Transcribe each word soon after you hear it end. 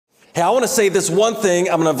Hey, I want to say this one thing.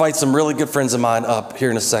 I'm going to invite some really good friends of mine up here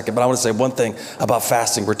in a second, but I want to say one thing about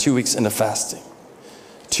fasting. We're 2 weeks into fasting.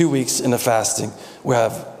 2 weeks into fasting.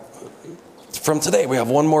 From today, we have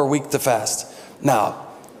one more week to fast. Now,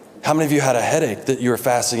 how many of you had a headache that you were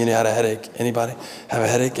fasting and you had a headache? Anybody have a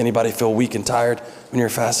headache? Anybody feel weak and tired when you're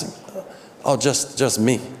fasting? Oh, just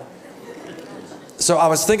me. So I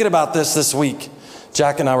was thinking about this week.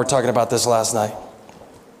 Jack and I were talking about this last night.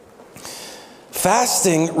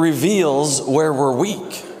 Fasting reveals where we're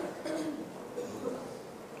weak.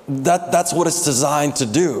 That's what it's designed to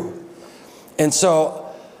do. And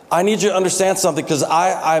so I need you to understand something, because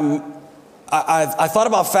I thought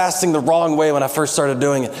about fasting the wrong way when I first started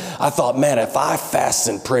doing it. I thought, man, if I fast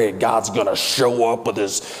and pray, God's going to show up with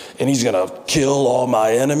and he's going to kill all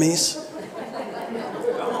my enemies.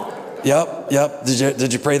 Yep.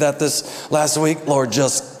 Did you pray that this last week? Lord,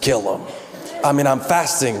 just kill them. I mean, I'm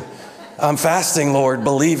fasting, Lord,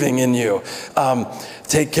 believing in you.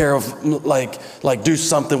 Take care of, like do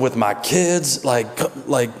something with my kids. Like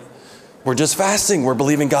we're just fasting. We're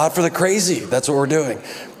believing God for the crazy. That's what we're doing,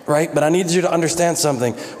 right? But I need you to understand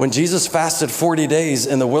something. When Jesus fasted 40 days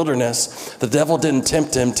in the wilderness, the devil didn't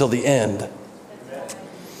tempt him till the end.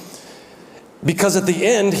 Because at the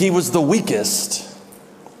end, he was the weakest.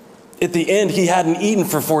 At the end, he hadn't eaten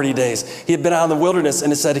for 40 days. He had been out in the wilderness,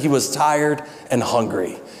 and it said he was tired and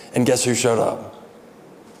hungry. And guess who showed up?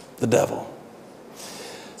 The devil.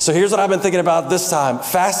 So here's what I've been thinking about this time.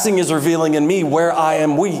 Fasting is revealing in me where I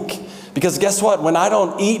am weak. Because guess what? When I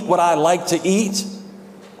don't eat what I like to eat,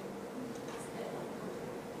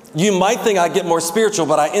 you might think I get more spiritual,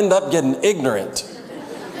 but I end up getting ignorant.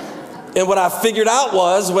 And what I figured out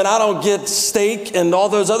was, when I don't get steak and all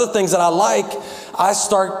those other things that I like, I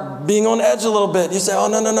start being on edge a little bit. You say, oh,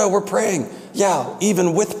 no, we're praying. Yeah,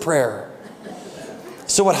 even with prayer.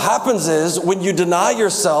 So what happens is, when you deny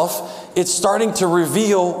yourself, it's starting to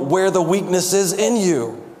reveal where the weakness is in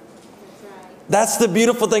you. That's the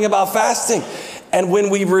beautiful thing about fasting. And when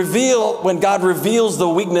God reveals the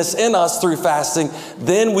weakness in us through fasting,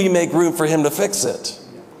 then we make room for him to fix it.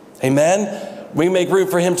 Amen? We make room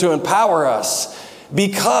for him to empower us.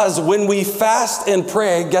 Because when we fast and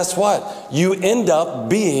pray, guess what? You end up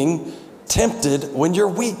being tempted when you're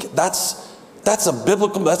weak. That's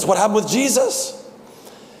what happened with Jesus.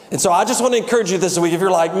 And so I just want to encourage you this week. If you're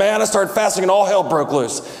like, man, I started fasting and all hell broke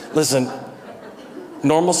loose. Listen,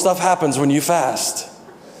 normal stuff happens when you fast.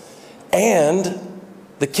 And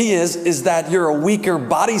the key is that you're a weaker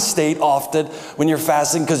body state often when you're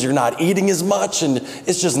fasting, because you're not eating as much and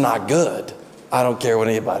it's just not good. I don't care what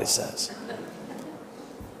anybody says.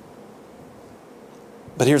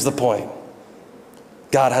 But here's the point.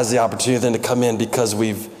 God has the opportunity then to come in, because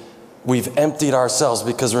we've emptied ourselves.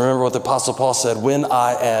 Because remember what the Apostle Paul said, when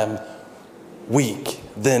I am weak,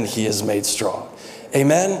 then he is made strong.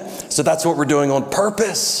 Amen? So that's what we're doing on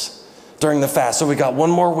purpose during the fast. So we got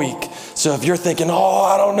one more week. So if you're thinking, oh,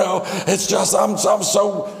 I don't know, it's just,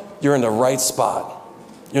 you're in the right spot.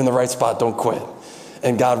 You're in the right spot. Don't quit.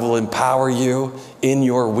 And God will empower you in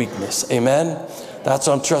your weakness. Amen? That's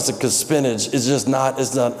what I'm trusting, because spinach is just not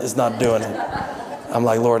doing it. I'm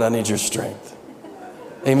like, Lord, I need your strength.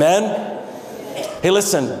 Amen? Hey,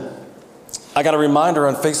 listen, I got a reminder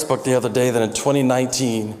on Facebook the other day that in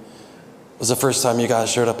 2019 was the first time you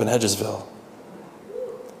guys showed up in Hedgesville.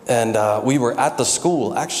 And we were at the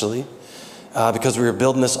school, actually, because we were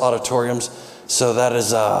building this auditorium. So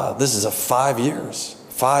this is 5 years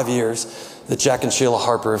that Jack and Sheila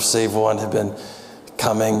Harper of Save One have been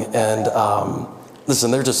coming. And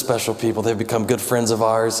listen, they're just special people. They've become good friends of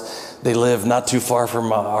ours. They live not too far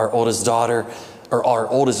from our oldest daughter, or our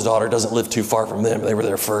oldest daughter doesn't live too far from them. They were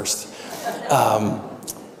there first.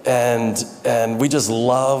 And we just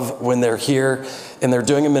love when they're here, and they're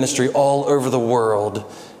doing a ministry all over the world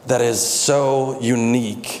that is so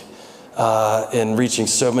unique in reaching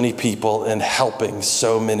so many people and helping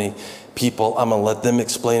so many people. I'm going to let them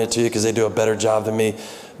explain it to you, because they do a better job than me.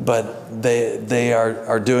 But they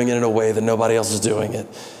are doing it in a way that nobody else is doing it.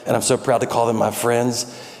 And I'm so proud to call them my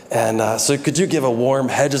friends. And so could you give a warm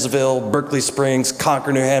Hedgesville, Berkeley Springs,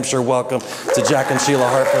 Concord, New Hampshire welcome to Jack and Sheila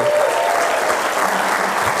Harper.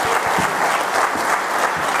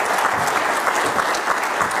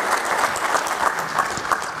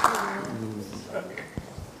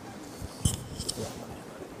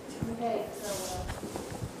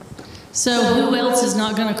 So who else is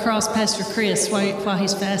not going to cross Pastor Chris while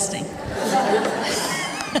he's fasting?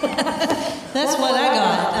 That's what I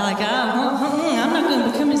got. Like, I'm not going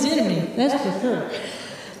to become his enemy. That's for sure.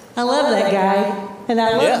 I love that guy, and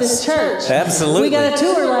I love this church. Absolutely. We got a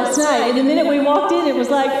tour last night, and the minute we walked in, it was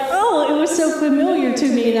like, oh it was so familiar to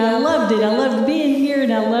me, and I loved it. I loved being here,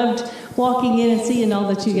 and I loved walking in and seeing all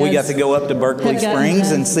that you guys. We got to go up to Berkeley have gotten Springs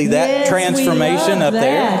done. and see that Yes, transformation we up loved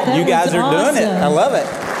there. that. You guys was are doing it. I awesome. love it.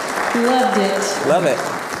 Loved it. Love it.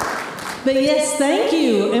 But yes, thank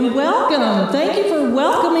you and welcome. Thank you for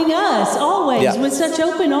welcoming us always with such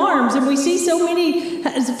open arms. And we see so many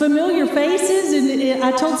familiar faces. And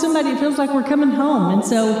I told somebody it feels like we're coming home. And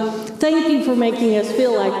so thank you for making us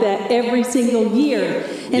feel like that every single year.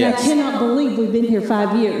 And I cannot believe we've been here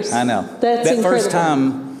 5 years. I know. That's that incredible. first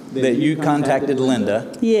time that you contacted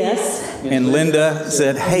Linda. Yes. And Linda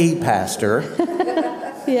said, "Hey, Pastor,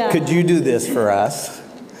 could you do this for us?"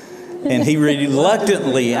 And he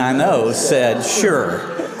reluctantly, I know, said, "Sure.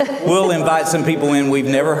 We'll invite some people in we've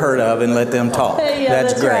never heard of and let them talk."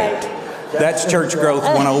 That's great. Right. That's church growth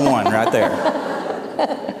 101 right there.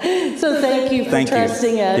 So thank you for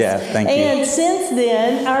trusting us. Yeah, thank you. And since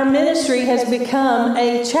then, our ministry has become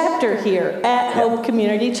a chapter here at Hope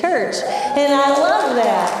Community Church. And I love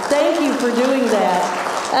that. Thank you for doing that.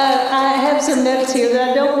 I have some notes here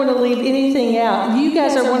that I don't want to leave anything out. You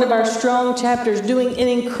guys are one of our strong chapters doing an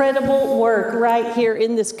incredible work right here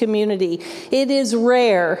in this community. It is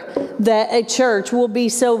rare that a church will be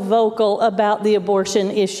so vocal about the abortion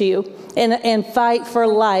issue and fight for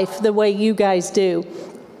life the way you guys do.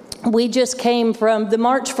 We just came from the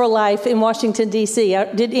March for Life in Washington, D.C.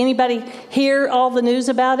 Did anybody hear all the news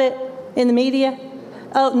about it in the media?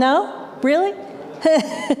 Oh, no? Really?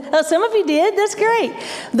 Oh, some of you did. That's great.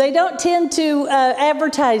 They don't tend to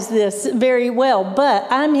advertise this very well, but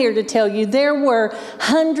I'm here to tell you there were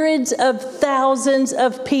hundreds of thousands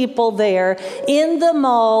of people there in the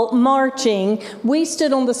mall marching. We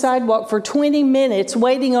stood on the sidewalk for 20 minutes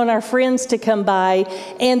waiting on our friends to come by,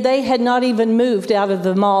 and they had not even moved out of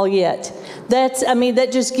the mall yet. That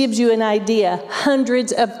just gives you an idea.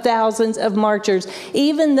 Hundreds of thousands of marchers,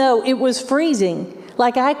 even though it was freezing.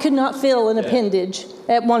 Like I could not feel an appendage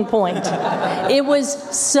at one point. It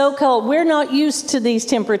was so cold. We're not used to these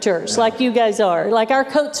temperatures like you guys are. Like our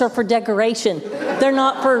coats are for decoration. They're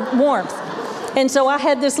not for warmth. And so I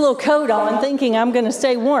had this little coat on thinking I'm going to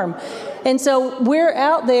stay warm. And so we're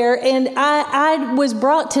out there, and I was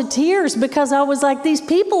brought to tears because I was like, these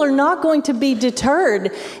people are not going to be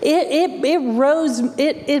deterred. It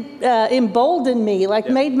emboldened me,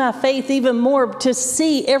 made my faith even more to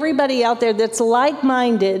see everybody out there that's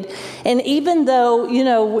like-minded. And even though,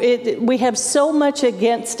 we have so much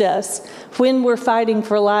against us when we're fighting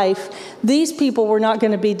for life, these people were not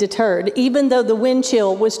going to be deterred. Even though the wind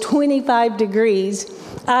chill was 25 degrees,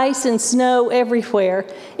 ice and snow everywhere.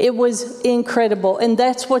 It was incredible. And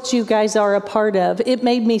that's what you guys are a part of. It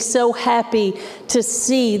made me so happy to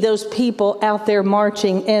see those people out there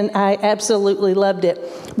marching, and I absolutely loved it.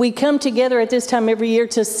 We come together at this time every year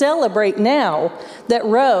to celebrate now that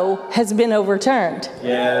Roe has been overturned.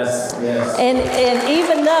 Yes. And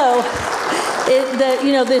even though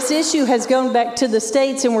this issue has gone back to the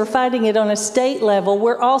states and we're fighting it on a state level,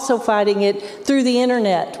 we're also fighting it through the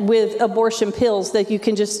internet with abortion pills that you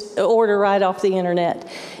can just order right off the internet.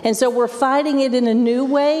 And so we're fighting it in a new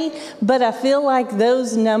way, but I feel like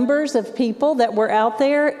those numbers of people that were out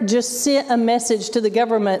there just sent a message to the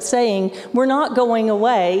government saying, we're not going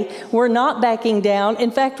away, we're not backing down.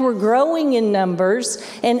 In fact, we're growing in numbers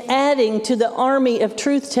and adding to the army of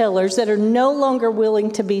truth tellers that are no longer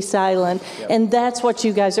willing to be silent. And that's what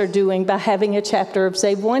you guys are doing by having a chapter of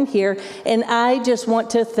Save One here. And I just want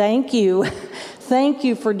to thank you. Thank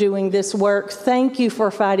you for doing this work. Thank you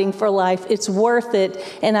for fighting for life. It's worth it.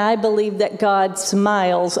 And I believe that God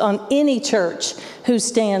smiles on any church who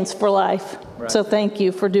stands for life. Right. So thank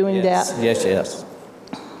you for doing that. Yes.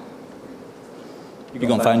 You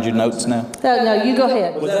going to find your notes now? No, you go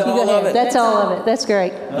ahead. Was that all of it? That's all of it. That's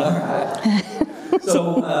great. All right.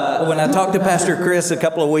 So when I talked to Pastor Chris a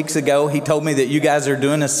couple of weeks ago, he told me that you guys are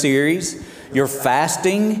doing a series. You're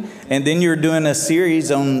fasting, and then you're doing a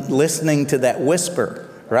series on listening to that whisper,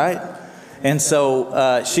 right? And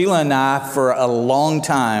so Sheila and I, for a long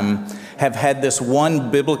time, have had this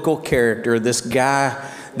one biblical character, this guy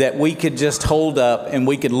that we could just hold up and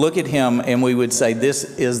we could look at him and we would say, this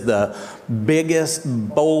is the biggest,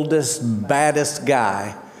 boldest, baddest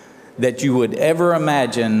guy that you would ever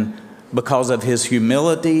imagine because of his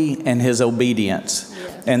humility and his obedience.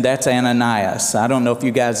 And that's Ananias. I don't know if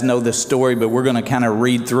you guys know this story, but we're going to kind of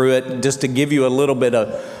read through it just to give you a little bit of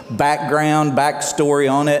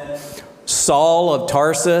backstory on it. Saul of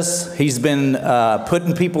Tarsus, he's been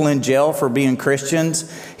putting people in jail for being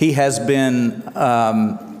Christians. He has been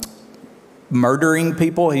murdering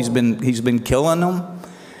people. He's been killing them.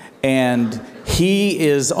 And he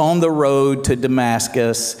is on the road to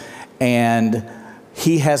Damascus, and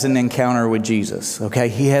he has an encounter with Jesus, okay?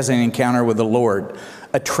 He has an encounter with the Lord,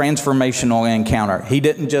 a transformational encounter. He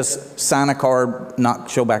didn't just sign a card,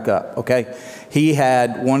 show back up, okay? He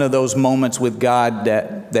had one of those moments with God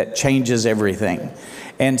that changes everything.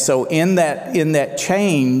 And so in that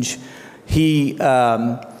change, he,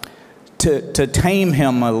 to tame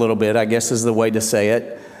him a little bit, I guess is the way to say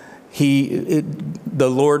it, the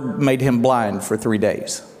Lord made him blind for 3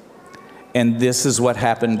 days. And this is what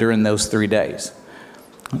happened during those 3 days.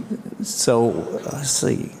 So, let's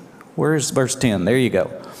see. Where's verse 10? There you go.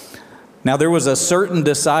 Now there was a certain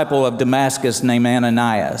disciple of Damascus named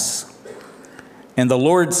Ananias. And the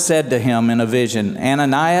Lord said to him in a vision,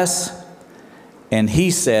 Ananias? And he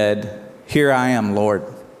said, Here I am, Lord.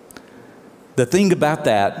 The thing about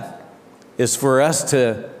that is for us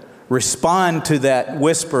to respond to that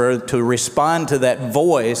whisper, to respond to that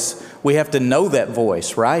voice, we have to know that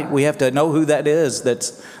voice, right? We have to know who that is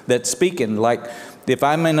that's speaking. Like if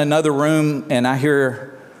I'm in another room and I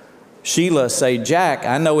hear Sheila say, Jack,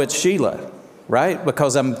 I know it's Sheila, right?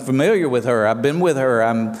 Because I'm familiar with her. I've been with her.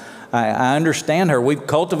 I understand her. We've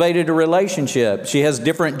cultivated a relationship. She has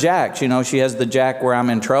different Jacks. You know, she has the Jack where I'm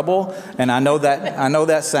in trouble, and I know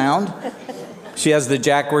that sound. She has the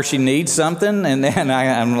Jack where she needs something, and then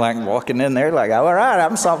I'm like walking in there like, all right,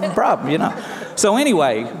 I'm solving the problem, you know. So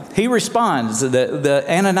anyway, he responds. The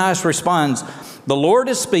Ananias responds. The Lord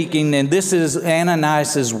is speaking, and this is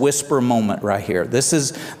Ananias' whisper moment right here. This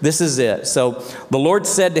is it. So the Lord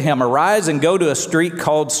said to him, Arise and go to a street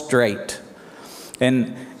called Straight,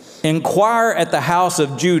 and inquire at the house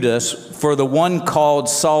of Judas for the one called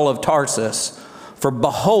Saul of Tarsus. For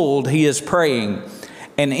behold, he is praying.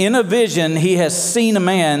 And in a vision, he has seen a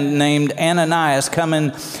man named Ananias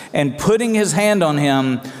coming and putting his hand on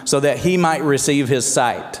him so that he might receive his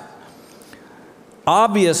sight.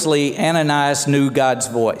 Obviously, Ananias knew God's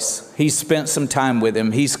voice. He spent some time with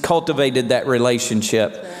him. He's cultivated that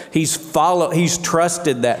relationship. He's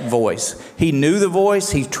trusted that voice. He knew the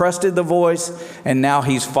voice, he trusted the voice, and now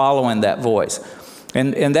he's following that voice.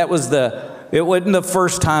 And that was it wasn't the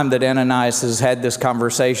first time that Ananias has had this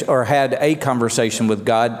conversation or had a conversation with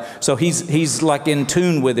God. So he's like in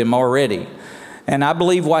tune with him already. And I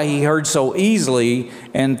believe why he heard so easily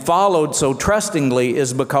and followed so trustingly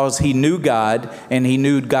is because he knew God, and he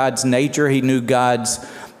knew God's nature. He knew God's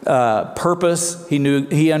purpose.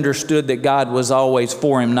 He understood that God was always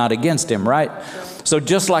for him, not against him, right? So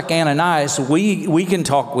just like Ananias, we can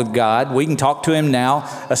talk with God. We can talk to him now,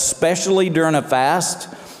 especially during a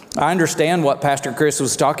fast. I understand what Pastor Chris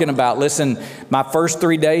was talking about. Listen, my first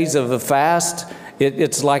 3 days of a fast,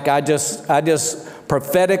 it's like I just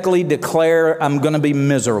prophetically declare I'm going to be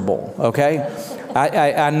miserable. Okay,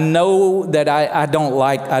 I know that I don't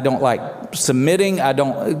like submitting. I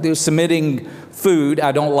don't do submitting food.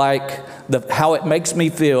 I don't like how it makes me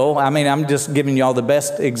feel. I mean, I'm just giving you all the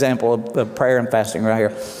best example of prayer and fasting right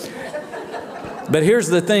here. But here's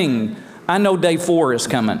the thing. I know day 4 is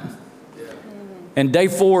coming. And day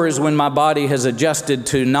 4 is when my body has adjusted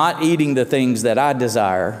to not eating the things that I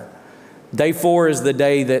desire. Day 4 is the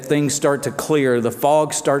day that things start to clear, the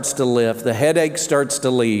fog starts to lift, the headache starts to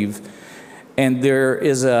leave, and there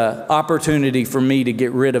is an opportunity for me to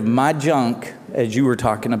get rid of my junk, as you were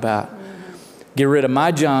talking about. Get rid of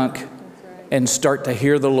my junk and start to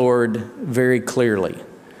hear the Lord very clearly.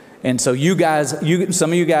 And so you guys,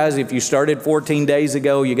 some of you guys, if you started 14 days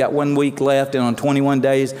ago, you got 1 week left, and on 21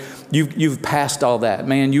 days, you've passed all that.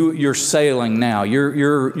 Man, you're sailing now.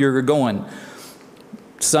 You're going.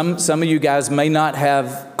 Some of you guys may not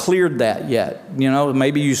have cleared that yet. You know,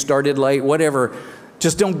 maybe you started late, whatever.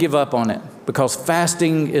 Just don't give up on it, because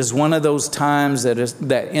fasting is one of those times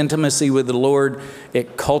that intimacy with the Lord,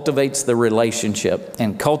 it cultivates the relationship,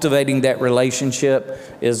 and cultivating that relationship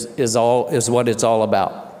is what it's all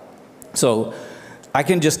about. So I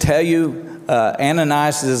can just tell you,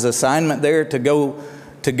 Ananias' assignment there to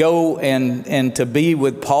go and to be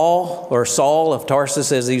with Paul, or Saul of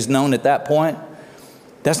Tarsus as he's known at that point.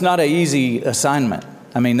 That's not an easy assignment.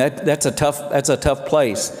 I mean, that's a tough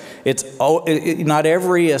place. Not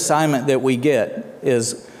every assignment that we get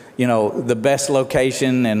is, you know, the best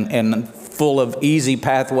location and full of easy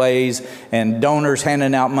pathways and donors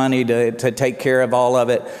handing out money to take care of all of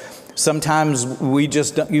it. Sometimes we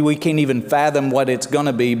can't even fathom what it's going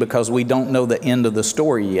to be because we don't know the end of the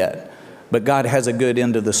story yet. But God has a good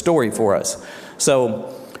end of the story for us.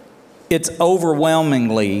 So it's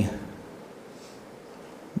overwhelmingly,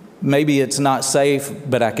 maybe it's not safe,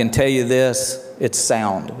 but I can tell you this, it's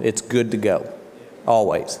sound. It's good to go,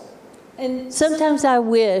 always. And sometimes I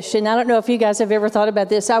wish, and I don't know if you guys have ever thought about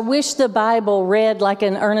this, I wish the Bible read like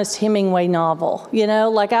an Ernest Hemingway novel. You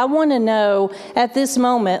know, like I want to know at this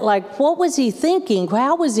moment, like what was he thinking?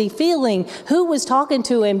 How was he feeling? Who was talking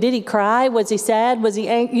to him? Did he cry? Was he sad? Was he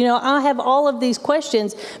angry? You know, I have all of these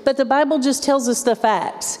questions, but the Bible just tells us the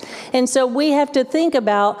facts. And so we have to think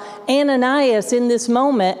about Ananias in this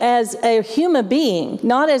moment as a human being,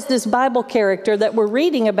 not as this Bible character that we're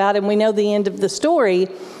reading about and we know the end of the story.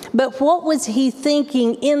 But what was he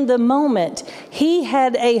thinking in the moment? He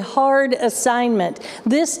had a hard assignment.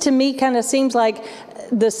 This to me kind of seems like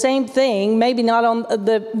the same thing, maybe not on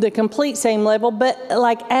the complete same level, but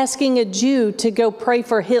like asking a Jew to go pray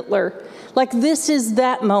for Hitler. Like this is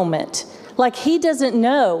that moment. Like he doesn't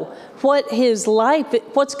know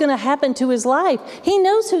what's going to happen to his life. He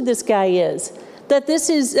knows who this guy is. That this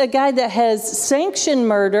is a guy that has sanctioned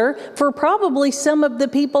murder for probably some of the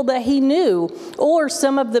people that he knew, or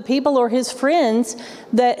some of the people or his friends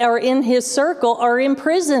that are in his circle are in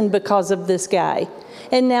prison because of this guy.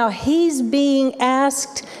 And now he's being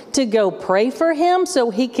asked to go pray for him so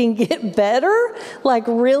he can get better? Like,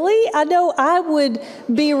 really? I know I would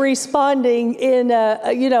be responding in,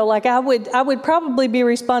 like I would probably be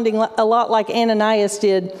responding a lot like Ananias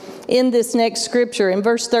did in this next scripture. In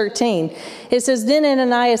verse 13, it says, "Then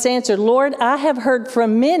Ananias answered, 'Lord, I have heard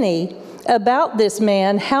from many about this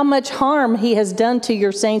man, how much harm he has done to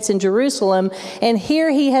your saints in Jerusalem, and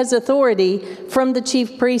here he has authority from the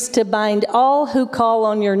chief priest to bind all who call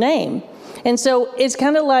on your name.'" And so it's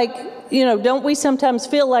kind of like, don't we sometimes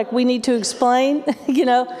feel like we need to explain?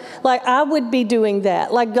 Like I would be doing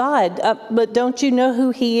that. Like, God, but don't you know who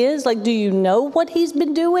he is? Like, do you know what he's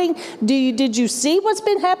been doing? Did you see what's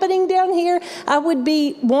been happening down here? I would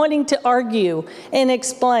be wanting to argue and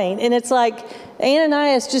explain. And it's like,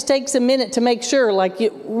 Ananias just takes a minute to make sure, like,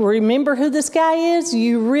 you remember who this guy is?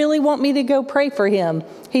 You really want me to go pray for him?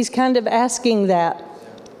 He's kind of asking that.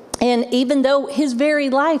 And even though his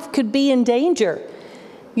very life could be in danger,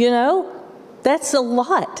 that's a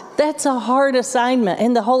lot. That's a hard assignment.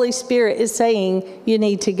 And the Holy Spirit is saying you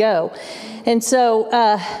need to go. And so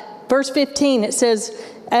verse 15, it says,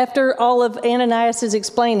 after all of Ananias is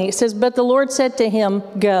explaining, it says, "But the Lord said to him,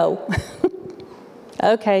 'Go.'"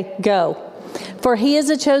 Okay, go. "For he is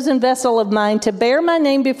a chosen vessel of mine to bear my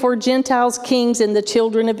name before Gentiles, kings, and the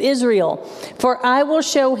children of Israel. For I will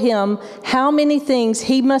show him how many things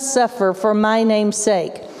he must suffer for my name's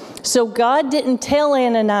sake." So God didn't tell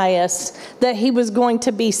Ananias that he was going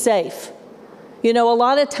to be safe. A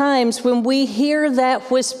lot of times when we hear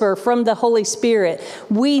that whisper from the Holy Spirit,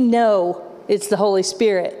 we know it's the Holy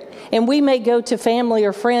Spirit. And we may go to family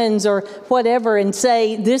or friends or whatever and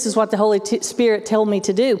say, "This is what the Holy Spirit told me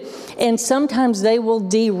to do." And sometimes they will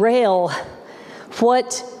derail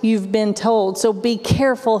what you've been told. So be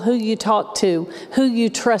careful who you talk to, who you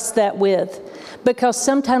trust that with, because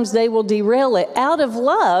sometimes they will derail it out of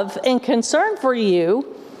love and concern for you.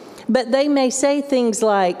 But they may say things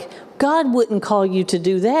like, "God wouldn't call you to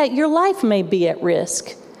do that. Your life may be at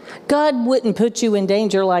risk. God wouldn't put you in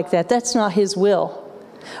danger like that. That's not his will."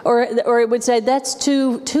 Or it would say, "That's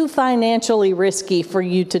too financially risky for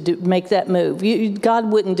you to make that move.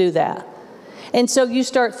 God wouldn't do that." And so you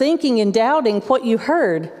start thinking and doubting what you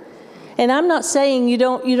heard. And I'm not saying you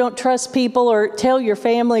don't trust people or tell your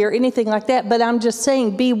family or anything like that, but I'm just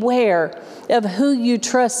saying beware of who you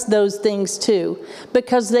trust those things to,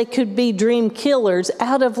 because they could be dream killers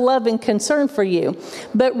out of love and concern for you.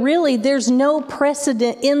 But really, there's no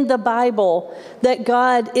precedent in the Bible that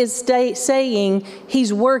God is saying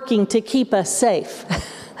he's working to keep us safe.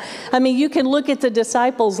 I mean, you can look at the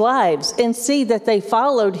disciples' lives and see that they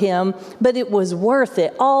followed him, but it was worth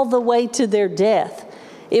it all the way to their death.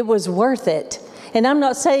 It was worth it. And I'm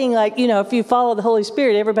not saying like, if you follow the Holy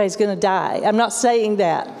Spirit, everybody's going to die. I'm not saying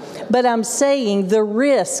that. But I'm saying the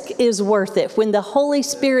risk is worth it. When the Holy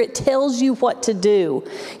Spirit tells you what to do,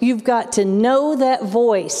 you've got to know that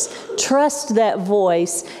voice, trust that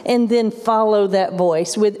voice, and then follow that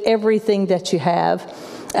voice with everything that you have.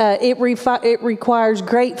 It requires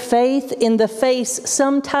great faith in the face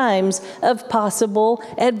sometimes of possible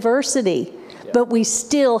adversity. But we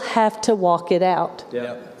still have to walk it out.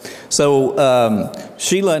 Yeah. So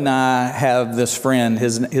Sheila and I have this friend.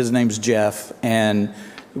 His name's Jeff, and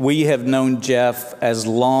we have known Jeff as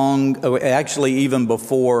long, actually even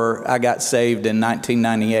before I got saved in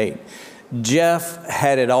 1998. Jeff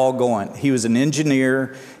had it all going. He was an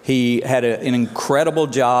engineer. He had an incredible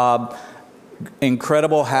job.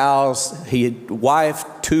 incredible house. He had wife,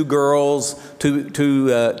 2 girls, two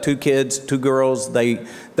kids, 2 girls. They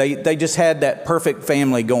just had that perfect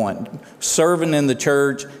family going. Serving in the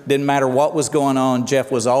church, didn't matter what was going on.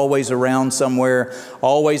 Jeff was always around somewhere,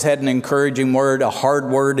 always had an encouraging word, a hard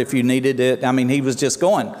word if you needed it. I mean, he was just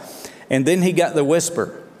going. And then he got the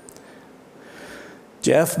whisper.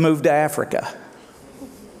 Jeff moved to Africa.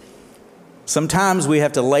 Sometimes we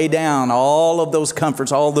have to lay down all of those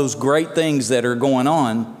comforts, all those great things that are going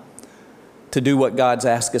on to do what God's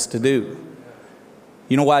asked us to do.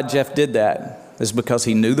 You know why Jeff did that? It's because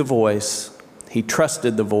he knew the voice, he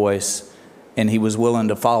trusted the voice, and he was willing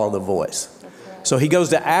to follow the voice. So he goes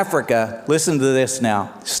to Africa. Listen to this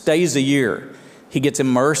now. Stays a year. He gets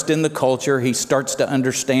immersed in the culture. He starts to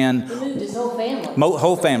understand. He moved his whole family.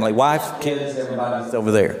 Whole family, wife, kids, everybody's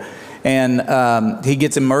over there. And he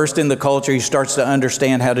gets immersed in the culture. He starts to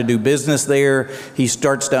understand how to do business there. He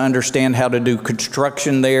starts to understand how to do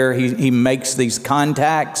construction there. He makes these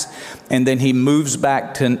contacts, and then he moves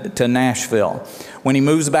back to Nashville. When he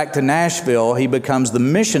moves back to Nashville, he becomes the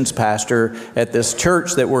missions pastor at this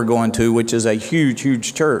church that we're going to, which is a huge,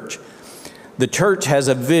 huge church. The church has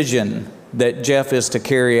a vision that Jeff is to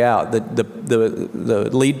carry out. The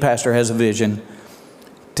lead pastor has a vision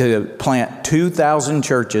to plant 2,000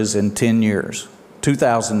 churches in 10 years.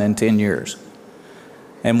 2,000 in 10 years.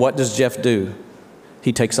 And what does Jeff do?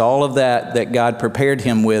 He takes all of that God prepared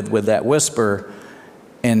him with that whisper,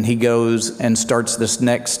 and he goes and starts this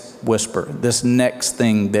next whisper, this next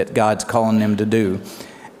thing that God's calling him to do.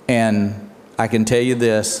 And I can tell you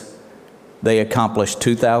this, they accomplished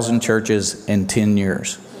 2,000 churches in 10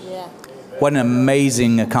 years. Yeah. What an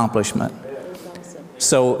amazing accomplishment.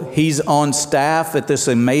 So he's on staff at this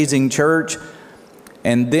amazing church,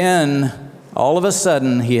 and then all of a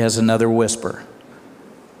sudden he has another whisper.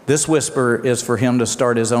 This whisper is for him to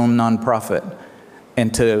start his own nonprofit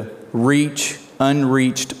and to reach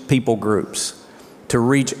unreached people groups, to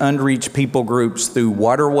reach unreached people groups through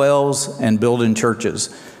water wells and building churches.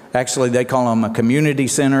 Actually, they call them a community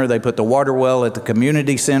center. They put the water well at the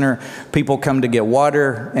community center. People come to get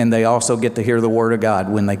water, and they also get to hear the Word of God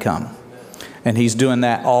when they come. And he's doing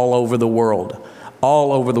that all over the world,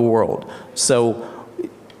 all over the world. So,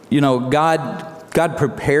 you know, God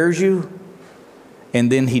prepares you,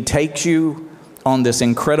 and then he takes you on this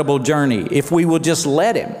incredible journey. If we will just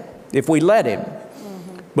let him, if we let him.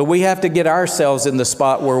 But we have to get ourselves in the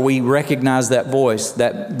spot where we recognize that voice,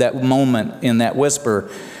 that moment in that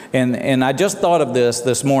whisper. And I just thought of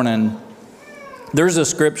this morning. There's a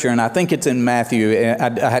scripture, and I think it's in Matthew. I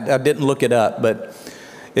didn't look it up, but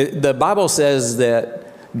the Bible says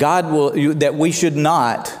that God will, that we should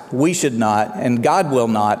not, and God will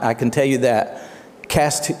not, I can tell you that,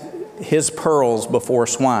 cast his pearls before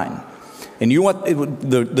swine. And you know what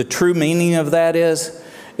the true meaning of that is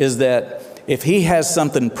that if he has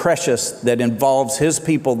something precious that involves his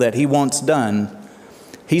people that he wants done,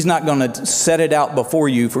 he's not going to set it out before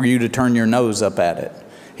you for you to turn your nose up at it.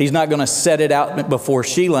 He's not going to set it out before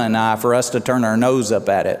Sheila and I for us to turn our nose up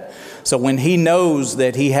at it. So when he knows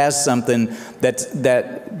that he has something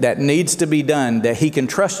that needs to be done, that he can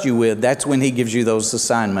trust you with, that's when he gives you those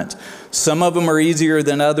assignments. Some of them are easier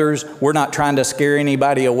than others. We're not trying to scare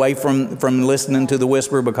anybody away from listening to the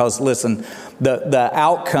whisper, because listen, the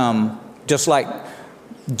outcome, just like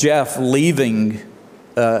Jeff leaving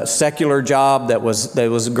a secular job that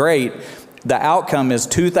was great, the outcome is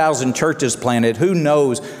 2,000 churches planted. Who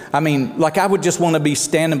knows? I mean, like, I would just want to be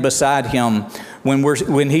standing beside him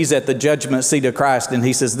when he's at the judgment seat of Christ and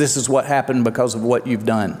he says, this is what happened because of what you've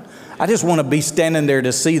done. I just want to be standing there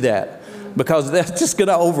to see that, because that's just going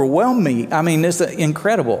to overwhelm me. I mean, it's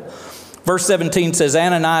incredible. Verse 17 says,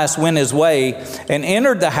 Ananias went his way and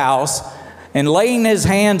entered the house, and laying his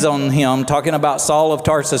hands on him, talking about Saul of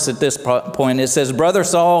Tarsus at this point, it says, Brother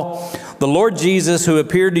Saul, the Lord Jesus, who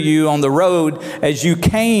appeared to you on the road as you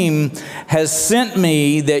came, has sent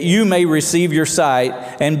me that you may receive your sight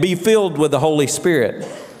and be filled with the Holy Spirit.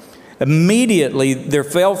 Immediately there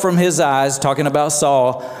fell from his eyes, talking about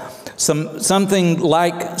Saul, something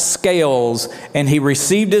like scales, and he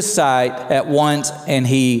received his sight at once, and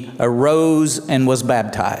he arose and was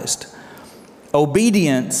baptized.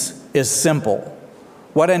 Obedience is simple.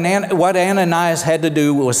 What Ananias had to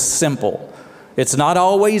do was simple. It's not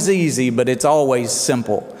always easy, but it's always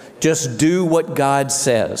simple. Just do what God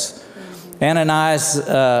says. Ananias'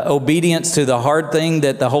 obedience to the hard thing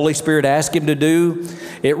that the Holy Spirit asked him to do,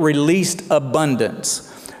 it released abundance.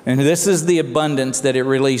 And this is the abundance that it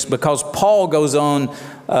released, because Paul goes on,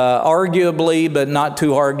 arguably, but not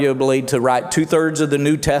too arguably, to write 2/3 of the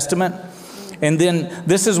New Testament. And then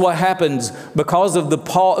this is what happens because of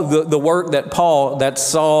the work that's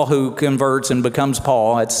Saul who converts and becomes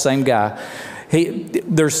Paul. It's the same guy.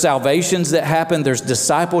 There's salvations that happen. There's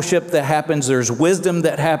discipleship that happens. There's wisdom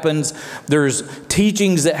that happens. There's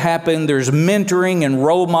teachings that happen. There's mentoring and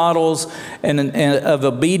role models and of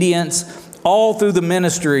obedience all through the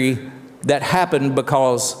ministry that happened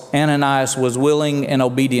because Ananias was willing and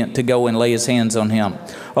obedient to go and lay his hands on him.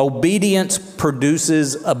 Obedience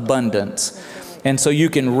produces abundance. And so you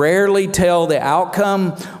can rarely tell the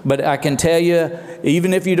outcome, but I can tell you,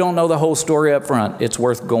 even if you don't know the whole story up front, it's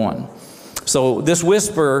worth going. So this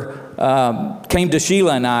whisper came to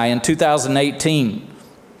Sheila and I in 2018.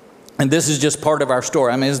 And this is just part of our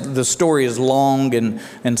story. I mean, the story is long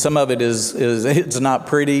and some of it is it's not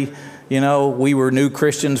pretty. You know, we were new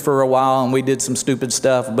Christians for a while and we did some stupid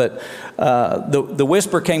stuff. But the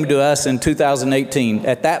whisper came to us in 2018.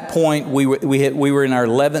 At that point, we were in our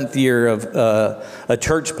 11th year of a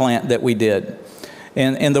church plant that we did.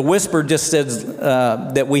 And the whisper just says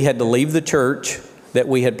that we had to leave the church that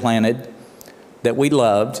we had planted, that we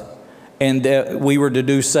loved, and that we were to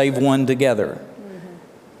do Save One together.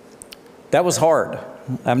 That was hard.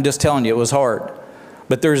 I'm just telling you, it was hard.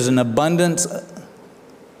 But there's an abundance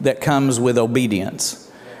that comes with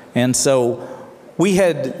obedience. And so we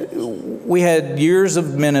had years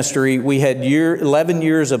of ministry. We had 11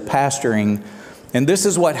 years of pastoring. And this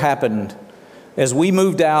is what happened. As we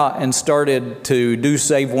moved out and started to do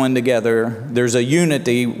Save One together, there's a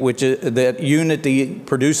unity, that unity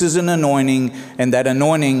produces an anointing, and that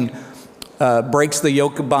anointing breaks the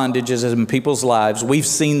yoke of bondages in people's lives. We've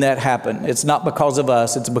seen that happen. It's not because of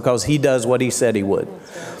us, it's because He does what He said He would.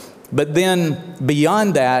 But then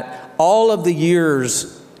beyond that, all of the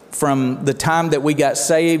years from the time that we got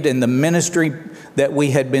saved and the ministry that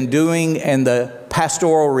we had been doing and the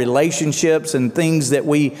pastoral relationships and things that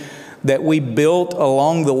we built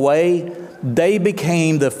along the way, they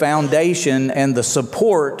became the foundation and the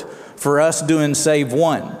support for us doing Save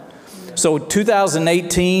One. So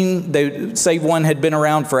 2018, Save One had been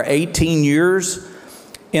around for 18 years.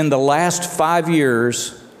 In the last 5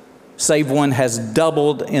 years, Save One has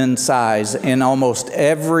doubled in size in almost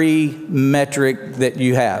every metric that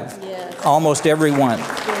you have. Yes. Almost every one. Yeah,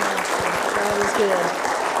 that was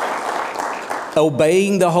good.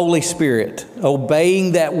 Obeying the Holy Spirit,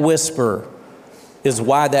 obeying that whisper is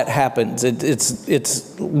why that happens.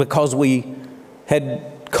 It's because we had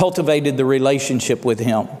cultivated the relationship with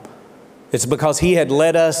Him. It's because He had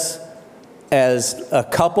led us as a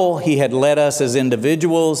couple, He had led us as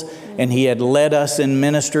individuals, and He had led us in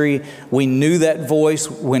ministry. We knew that voice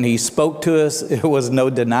when He spoke to us. There was no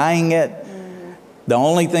denying it. The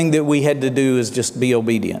only thing that we had to do is just be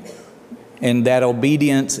obedient. And that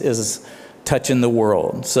obedience is touching the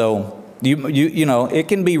world. So, you know, it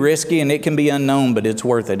can be risky and it can be unknown, but it's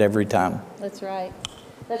worth it every time. That's right.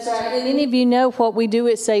 That's right. And any of you know what we do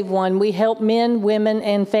at Save One. We help men, women,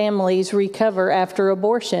 and families recover after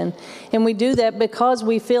abortion. And we do that because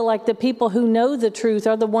we feel like the people who know the truth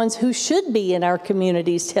are the ones who should be in our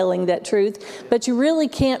communities telling that truth. But you really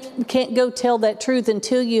can't go tell that truth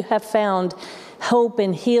until you have found hope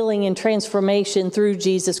and healing and transformation through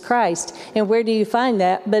Jesus Christ. And where do you find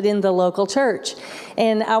that but in the local church?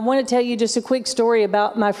 And I want to tell you just a quick story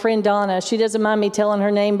about my friend Donna. She doesn't mind me telling her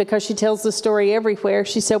name because she tells the story everywhere.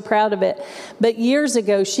 She's so proud of it. But years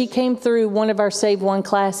ago, she came through one of our Save One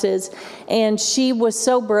classes, and she was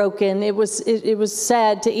so broken. It was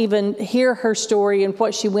sad to even hear her story and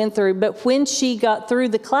what she went through. But when she got through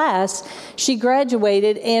the class, she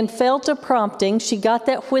graduated and felt a prompting. She got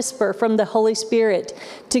that whisper from the Holy Spirit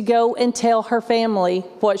to go and tell her family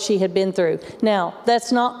what she had been through. Now,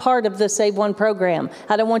 that's not part of the Save One program.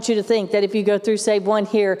 I don't want you to think that if you go through Save One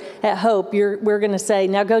here at Hope, we're going to say,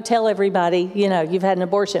 now go tell everybody, you know, you've had an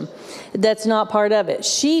abortion. That's not part of it.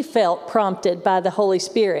 She felt prompted by the Holy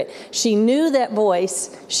Spirit. She knew that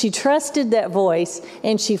voice, she trusted that voice,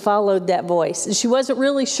 and she followed that voice. And she wasn't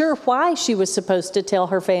really sure why she was supposed to tell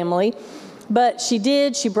her family, but she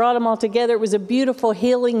did. She brought them all together. It was a beautiful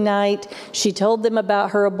healing night. She told them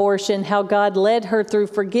about her abortion, how God led her through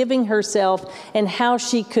forgiving herself, and how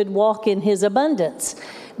she could walk in His abundance,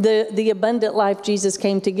 the abundant life Jesus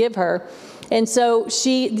came to give her. And so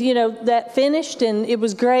she, you know, that finished, and it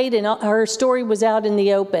was great, and her story was out in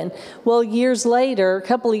the open. Well, years later, a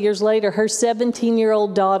couple of years later, her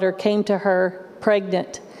 17-year-old daughter came to her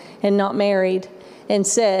pregnant and not married and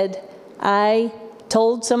said, I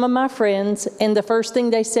told some of my friends, and the first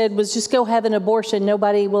thing they said was, just go have an abortion.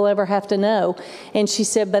 Nobody will ever have to know. And she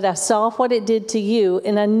said, but I saw what it did to you,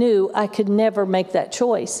 and I knew I could never make that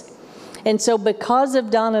choice. And so because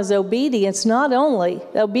of Donna's obedience, not only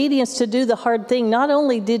obedience to do the hard thing, not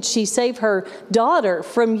only did she save her daughter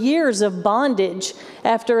from years of bondage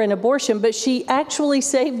after an abortion, but she actually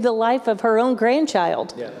saved the life of her own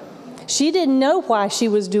grandchild. Yeah. She didn't know why she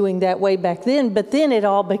was doing that way back then, but then it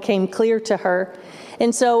all became clear to her.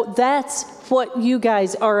 And so that's what you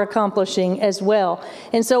guys are accomplishing as well.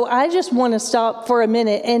 And so I just want to stop for a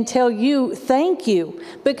minute and tell you thank you,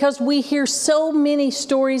 because we hear so many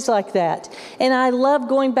stories like that. And I love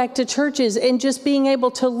going back to churches and just being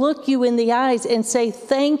able to look you in the eyes and say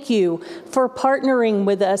thank you for partnering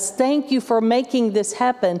with us. Thank you for making this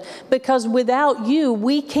happen, because without you,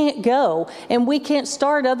 we can't go and we can't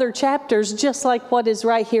start other chapters just like what is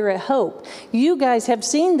right here at Hope. You guys have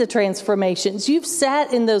seen the transformations. You've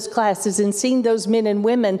sat in those classes and seen those men and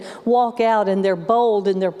women walk out, and they're bold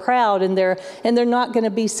and they're proud and they're not going to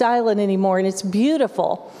be silent anymore, and it's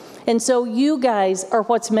beautiful. And so you guys are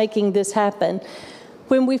what's making this happen.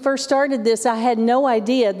 When we first started this, I had no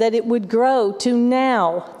idea that it would grow to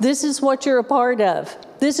now. This is what you're a part of.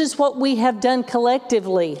 This is what we have done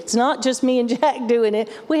collectively. It's not just me and Jack doing it.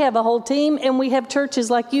 We have a whole team, and we have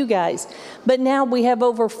churches like you guys. But now we have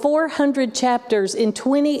over 400 chapters in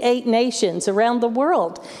 28 nations around the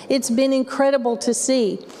world. It's been incredible to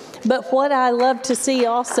see. But what I love to see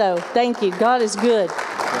also, thank you, God is good.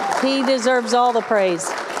 He deserves all the praise.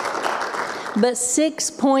 But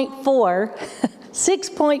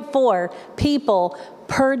 6.4 people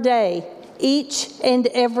per day, each and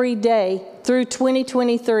every day through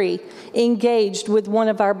 2023, engaged with one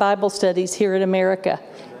of our Bible studies here in America.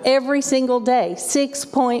 Every single day,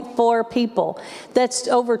 6.4 people. That's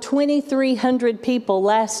over 2,300 people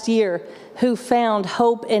last year who found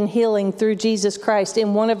hope and healing through Jesus Christ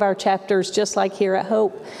in one of our chapters, just like here at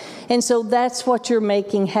Hope. And so that's what you're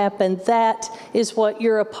making happen. That is what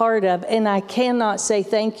you're a part of. And I cannot say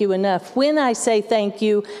thank you enough. When I say thank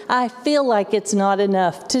you, I feel like it's not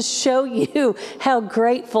enough to show you how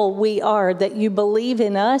grateful we are that you believe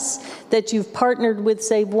in us, that you've partnered with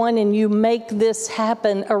Save One, and you make this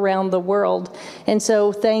happen around the world. And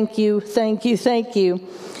so thank you, thank you, thank you.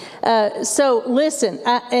 So listen,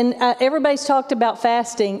 everybody's talked about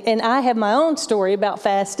fasting, and I have my own story about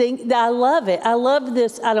fasting. I love it. I love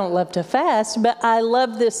this. I don't love to fast, but I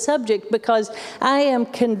love this subject because I am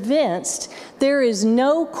convinced there is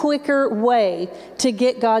no quicker way to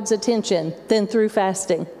get God's attention than through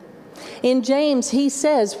fasting. In James, he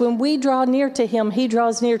says, when we draw near to him, he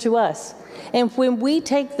draws near to us. And when we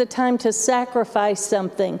take the time to sacrifice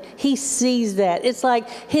something, he sees that. It's like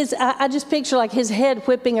I just picture like his head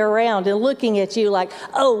whipping around and looking at you like,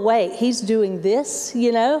 oh, wait, he's doing this,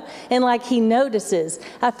 you know? And like he notices.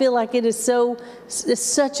 I feel like it's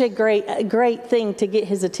such a great thing to get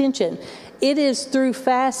his attention. It is through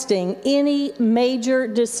fasting. Any major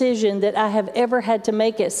decision that I have ever had to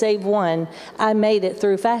make at Save One, I made it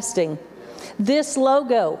through fasting. This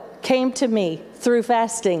logo came to me through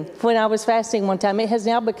fasting. When I was fasting one time, it has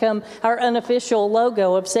now become our unofficial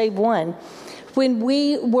logo of Save One. When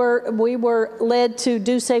we were led to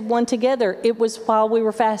do Save One together, it was while we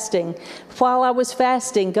were fasting. While I was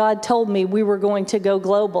fasting, God told me we were going to go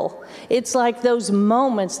global. It's like those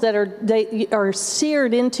moments that are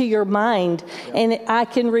seared into your mind, and I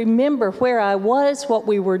can remember where I was, what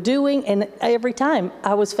we were doing, and every time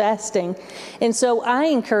I was fasting. And so I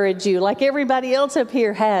encourage you, like everybody else up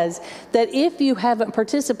here has, that if you haven't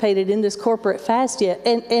participated in this corporate fast yet,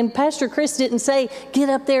 and Pastor Chris didn't say, get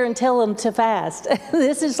up there and tell them to fast.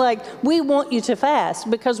 This is like, we want you to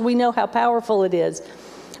fast because we know how powerful it is.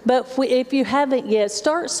 But if you haven't yet,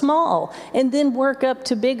 start small and then work up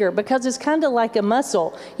to bigger, because it's kind of like a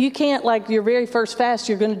muscle. You can't, like your very first fast,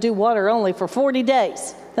 you're going to do water only for 40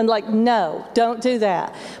 days. And like, no, don't do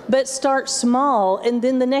that. But start small, and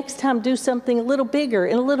then the next time do something a little bigger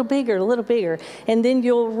and a little bigger and a little bigger. And then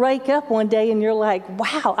you'll wake up one day and you're like,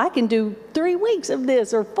 wow, I can do 3 weeks of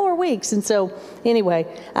this or 4 weeks. And so anyway,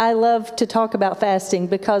 I love to talk about fasting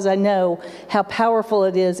because I know how powerful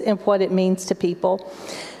it is and what it means to people.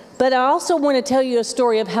 But I also want to tell you a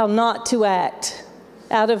story of how not to act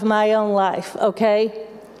out of my own life, okay?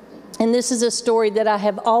 And this is a story that I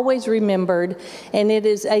have always remembered, and it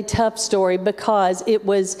is a tough story because it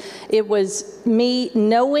was me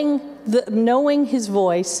knowing his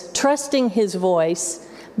voice, trusting his voice,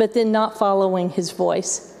 but then not following his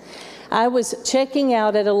voice. I was checking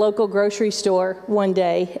out at a local grocery store one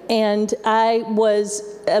day, and I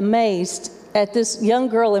was amazed at this young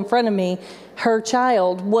girl in front of me. her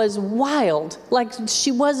child was wild. Like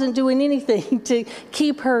she wasn't doing anything to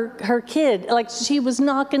keep her kid. Like she was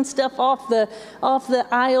knocking stuff off the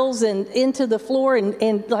aisles and into the floor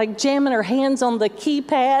and like jamming her hands on the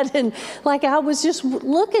keypad. And like I was just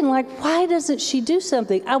looking like, why doesn't she do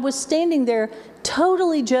something? I was standing there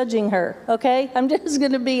totally judging her, okay? I'm just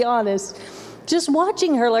going to be honest. Just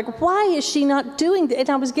watching her, like, why is she not doing that? And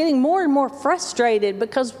I was getting more and more frustrated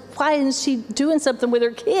because why isn't she doing something with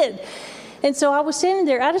her kid? And so I was standing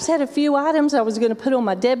there. I just had a few items I was going to put on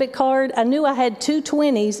my debit card. I knew I had 2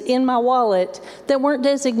 20s in my wallet that weren't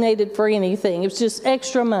designated for anything. It was just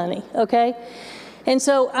extra money, okay? And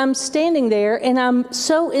so I'm standing there, and I'm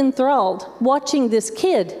so enthralled watching this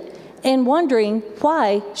kid and wondering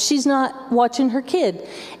why she's not watching her kid.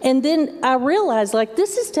 And then I realized, like,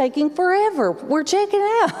 this is taking forever. We're checking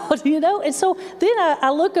out, you know? And so then I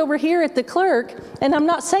look over here at the clerk, and I'm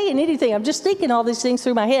not saying anything. I'm just thinking all these things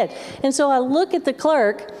through my head. And so I look at the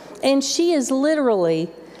clerk, and she is literally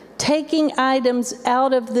taking items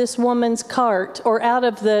out of this woman's cart or out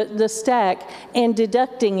of the stack and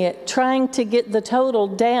deducting it, trying to get the total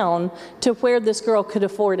down to where this girl could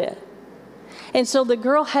afford it. And so the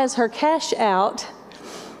girl has her cash out,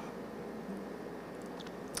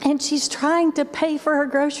 and she's trying to pay for her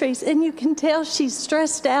groceries, and you can tell she's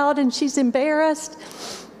stressed out and she's embarrassed.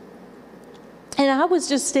 And I was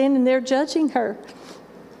just standing there judging her.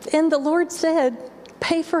 And the Lord said,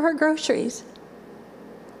 pay for her groceries.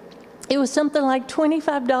 It was something like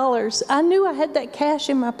 $25. I knew I had that cash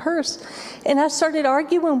in my purse, and I started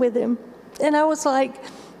arguing with him. And I was like,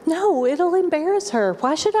 no, it'll embarrass her.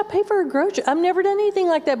 Why should I pay for her groceries? I've never done anything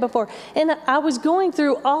like that before. And I was going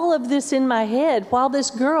through all of this in my head while this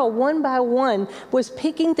girl, one by one, was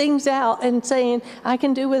picking things out and saying, I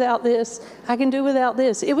can do without this. I can do without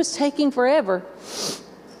this. It was taking forever.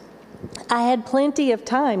 I had plenty of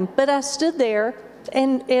time, but I stood there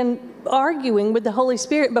and arguing with the Holy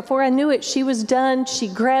Spirit. Before I knew it, she was done. She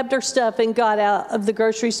grabbed her stuff and got out of the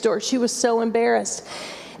grocery store. She was so embarrassed.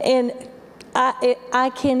 And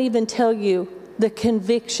I can't even tell you the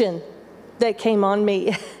conviction that came on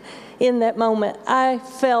me in that moment. I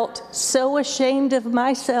felt so ashamed of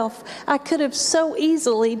myself. I could have so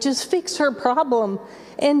easily just fixed her problem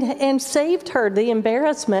and saved her the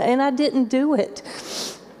embarrassment, and I didn't do it.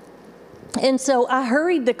 And so I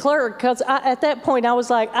hurried the clerk because at that point I was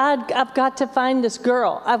like, I've got to find this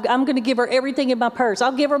girl. I'm going to give her everything in my purse.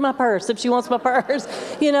 I'll give her my purse if she wants my purse.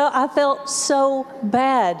 You know, I felt so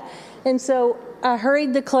bad. And so I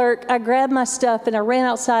hurried the clerk, I grabbed my stuff, and I ran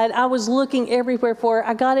outside. I was looking everywhere for her.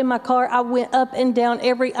 I got in my car. I went up and down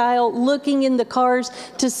every aisle looking in the cars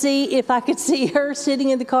to see if I could see her sitting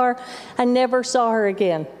in the car. I never saw her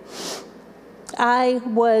again. I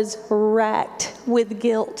was racked with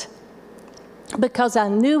guilt because I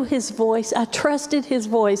knew his voice. I trusted his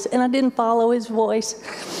voice, and I didn't follow his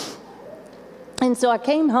voice. And so I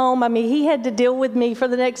came home. I mean, he had to deal with me for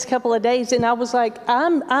the next couple of days. And I was like,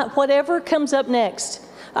 whatever comes up next,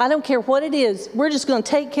 I don't care what it is. We're just going to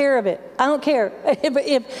take care of it. I don't care.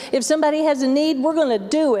 If somebody has a need, we're going to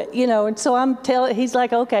do it, you know. And so he's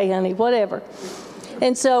like, okay, honey, whatever.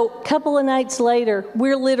 And so a couple of nights later,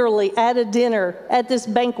 we're literally at a dinner at this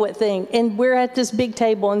banquet thing. And we're at this big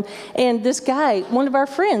table. And this guy, one of our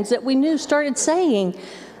friends that we knew, started saying,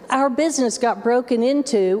 our business got broken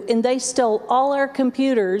into, and they stole all our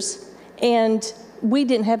computers, and we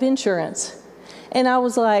didn't have insurance. And I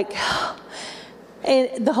was like,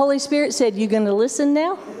 and the Holy Spirit said, you going to listen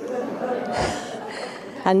now?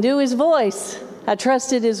 I knew his voice. I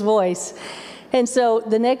trusted his voice. And so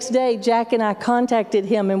the next day, Jack and I contacted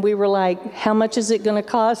him, and we were like, how much is it going to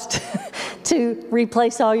cost to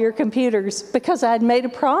replace all your computers? Because I had made a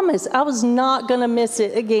promise. I was not going to miss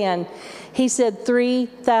it again. He said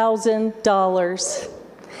 $3,000.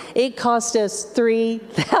 It cost us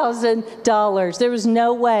 $3,000. There was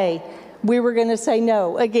no way we were going to say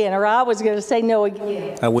no again, or I was going to say no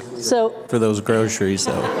again. I would for those groceries,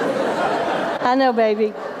 though. I know,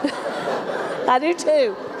 baby. I do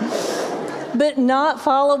too. But not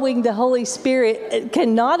following the Holy Spirit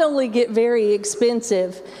can not only get very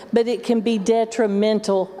expensive, but it can be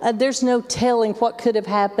detrimental. There's no telling what could have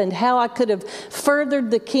happened, how I could have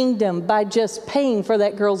furthered the kingdom by just paying for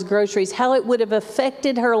that girl's groceries, how it would have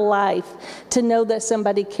affected her life to know that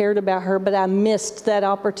somebody cared about her, but I missed that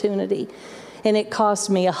opportunity. And it cost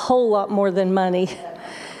me a whole lot more than money.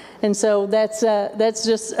 And so that's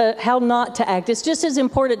just how not to act. It's just as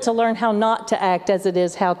important to learn how not to act as it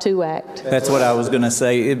is how to act. That's what I was going to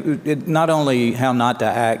say. It not only how not to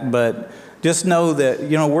act, but just know that,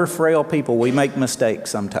 you know, we're frail people. We make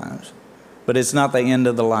mistakes sometimes. But it's not the end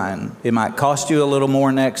of the line. It might cost you a little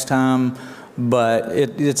more next time, but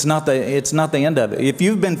it's not the end of it. If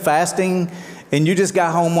you've been fasting and you just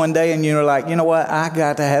got home one day and you're like, you know what, I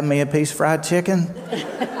got to have me a piece of fried chicken.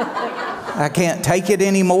 I can't take it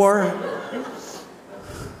anymore.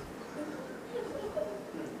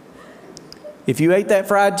 If you ate that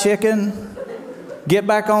fried chicken, get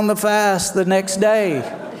back on the fast the next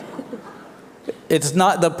day. It's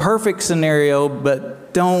not the perfect scenario,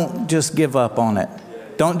 but don't just give up on it.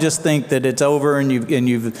 Don't just think that it's over and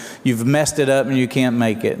you've messed it up and you can't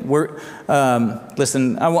make it.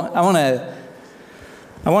 Listen, I want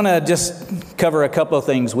to just cover a couple of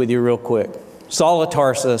things with you real quick. Saul of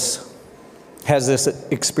Tarsus has this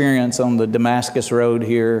experience on the Damascus Road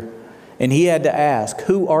here, and he had to ask,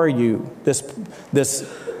 "Who are you?"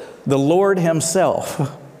 The Lord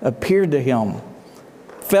himself appeared to him,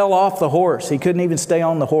 fell off the horse. He couldn't even stay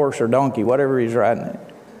on the horse or donkey, whatever he's riding it.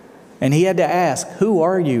 And he had to ask, "Who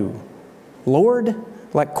are you? Lord?"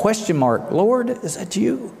 Like question mark. "Lord, is that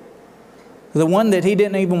you?" The one that he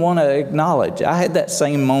didn't even want to acknowledge. I had that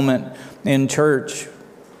same moment in church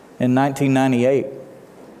in 1998.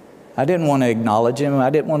 I didn't want to acknowledge him. I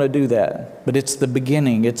didn't want to do that. But it's the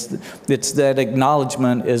beginning. It's that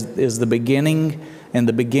acknowledgement is the beginning, and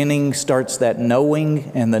the beginning starts that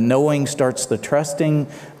knowing, and the knowing starts the trusting,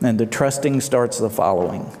 and the trusting starts the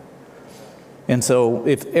following. And so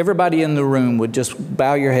if everybody in the room would just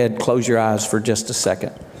bow your head, close your eyes for just a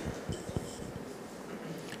second.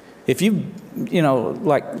 If you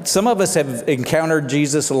like some of us have encountered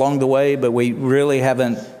Jesus along the way, but we really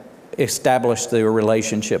haven't established the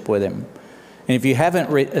relationship with him. And if you haven't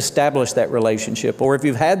established that relationship, or if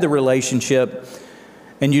you've had the relationship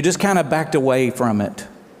and you just kind of backed away from it,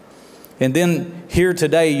 and then here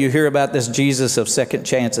today you hear about this Jesus of second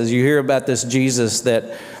chances. You hear about this Jesus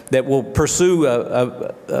that will pursue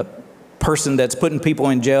a person that's putting people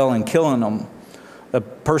in jail and killing them, a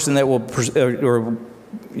person that will,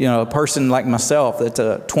 a person like myself that's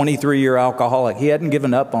a 23-year alcoholic. He hadn't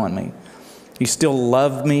given up on me. He still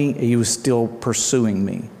loved me. He was still pursuing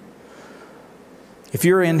me. If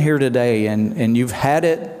you're in here today and you've had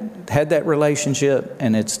that relationship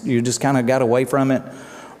and you just kind of got away from it,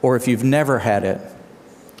 or if you've never had it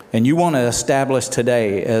and you want to establish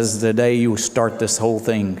today as the day you start this whole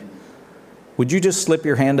thing, would you just slip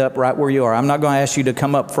your hand up right where you are? I'm not going to ask you to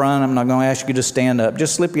come up front. I'm not going to ask you to stand up.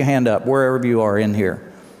 Just slip your hand up wherever you are in here.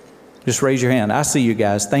 Just raise your hand. I see you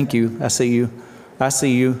guys. Thank you. I see you. I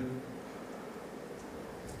see you.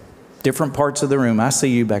 Different parts of the room. I see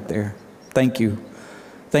you back there. Thank you.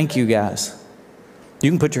 Thank you, guys. You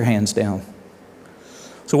can put your hands down.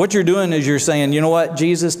 So what you're doing is you're saying, you know what,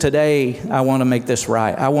 Jesus, today I want to make this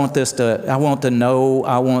right. I want to know,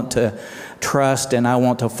 I want to trust, and I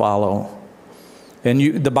want to follow.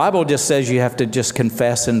 And the Bible just says you have to just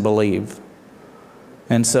confess and believe.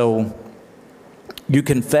 And so you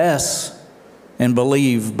confess and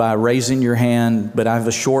believe by raising your hand, but I have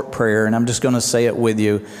a short prayer, and I'm just going to say it with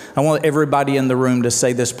you. I want everybody in the room to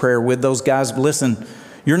say this prayer with those guys. Listen,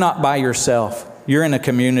 you're not by yourself. You're in a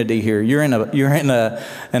community here. You're in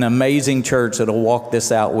an amazing church that'll walk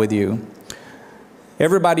this out with you.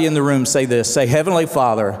 Everybody in the room say this. Say, Heavenly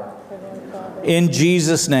Father, in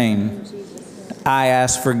Jesus' name, I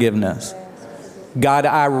ask forgiveness. God,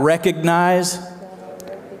 I recognize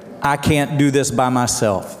I can't do this by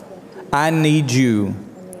myself. I need you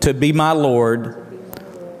to be my Lord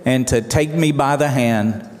and to take me by the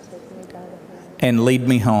hand and lead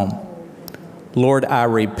me home. Lord, I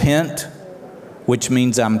repent, which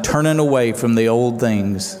means I'm turning away from the old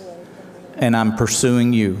things and I'm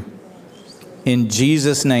pursuing you. In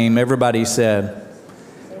Jesus' name, everybody said.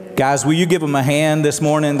 Guys, will you give them a hand this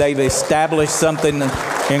morning? They've established something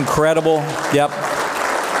incredible. Yep.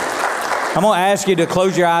 I'm going to ask you to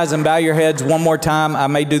close your eyes and bow your heads one more time. I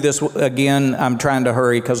may do this again. I'm trying to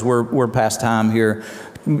hurry because we're past time here.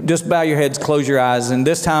 Just bow your heads, close your eyes. And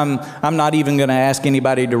this time, I'm not even going to ask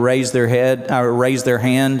anybody to raise their head or raise their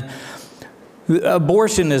hand.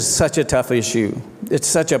 Abortion is such a tough issue. It's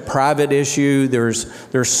such a private issue.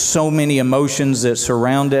 There's so many emotions that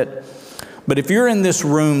surround it. But if you're in this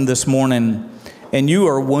room this morning and you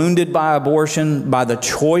are wounded by abortion, by the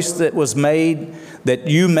choice that was made, that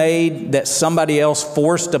you made, that somebody else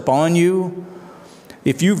forced upon you,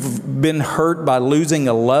 if you've been hurt by losing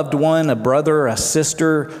a loved one, a brother, a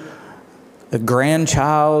sister, a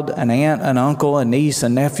grandchild, an aunt, an uncle, a niece, a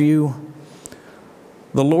nephew,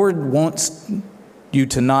 the Lord wants you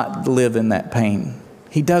to not live in that pain.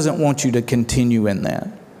 He doesn't want you to continue in that.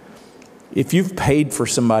 If you've paid for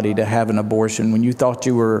somebody to have an abortion when you thought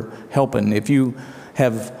you were helping, if you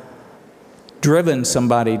have driven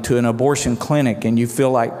somebody to an abortion clinic and you feel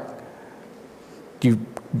like you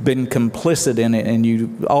been complicit in it and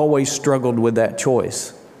you always struggled with that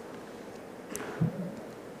choice.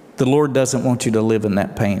 The Lord doesn't want you to live in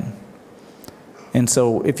that pain. And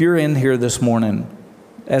so if you're in here this morning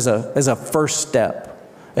as a first step,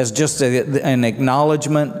 as just an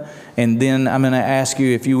acknowledgement, and then I'm going to ask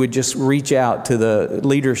you if you would just reach out to the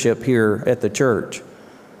leadership here at the church.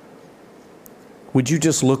 Would you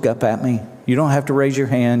just look up at me? You don't have to raise your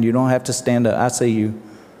hand. You don't have to stand up. I see you.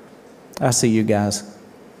 I see you guys.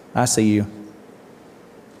 I see you.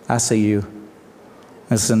 I see you.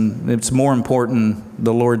 Listen, it's more important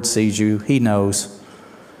the Lord sees you. He knows.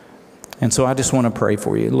 And so I just want to pray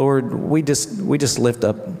for you. Lord, we just lift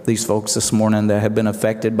up these folks this morning that have been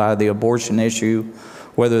affected by the abortion issue,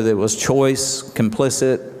 whether it was choice,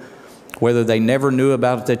 complicit, whether they never knew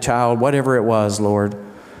about the child, whatever it was, Lord.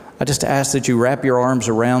 I just ask that you wrap your arms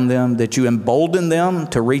around them, that you embolden them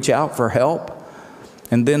to reach out for help.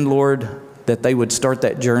 And then, Lord, that they would start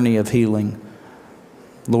that journey of healing.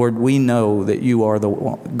 Lord, we know that you are the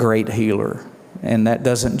great healer. And that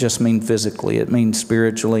doesn't just mean physically. It means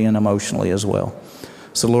spiritually and emotionally as well.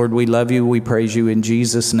 So, Lord, we love you. We praise you in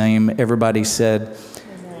Jesus' name. Everybody said,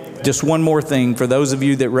 amen. Just one more thing. For those of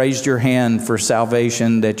you that raised your hand for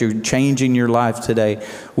salvation, that you're changing your life today,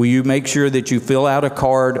 will you make sure that you fill out a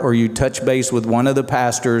card or you touch base with one of the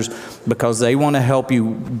pastors, because they want to help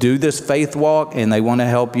you do this faith walk, and they want to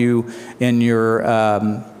help you in your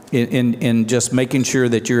in just making sure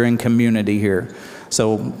that you're in community here.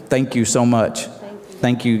 So thank you so much.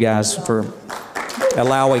 Thank you guys for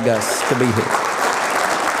allowing us to be here.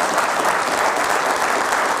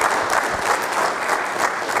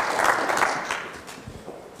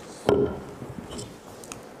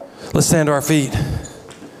 Let's stand to our feet.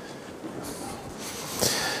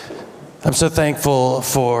 I'm so thankful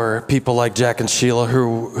for people like Jack and Sheila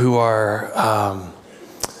who are,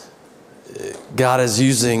 God is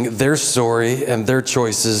using their story and their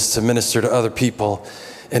choices to minister to other people.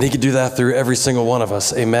 And he can do that through every single one of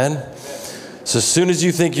us. Amen? So as soon as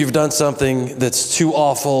you think you've done something that's too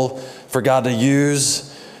awful for God to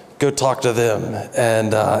use, go talk to them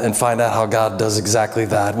and find out how God does exactly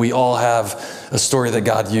that. We all have a story that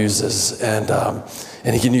God uses, and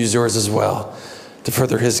he can use yours as well to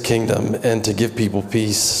further his kingdom and to give people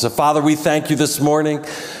peace. So Father, we thank you this morning.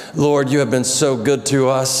 Lord, you have been so good to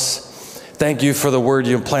us. Thank you for the word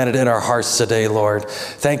you implanted in our hearts today, Lord.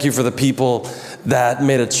 Thank you for the people that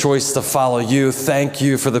made a choice to follow you. Thank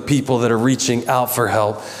you for the people that are reaching out for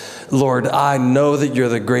help. Lord, I know that you're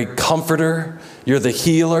the great comforter. You're the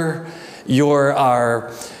healer. You're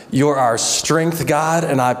our strength, God.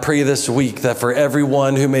 And I pray this week that for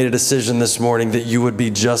everyone who made a decision this morning, that you would be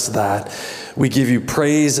just that. We give you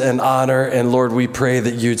praise and honor. And Lord, we pray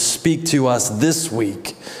that you'd speak to us this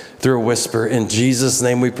week through a whisper. In Jesus'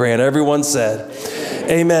 name we pray. And everyone said,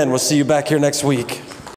 amen. We'll see you back here next week.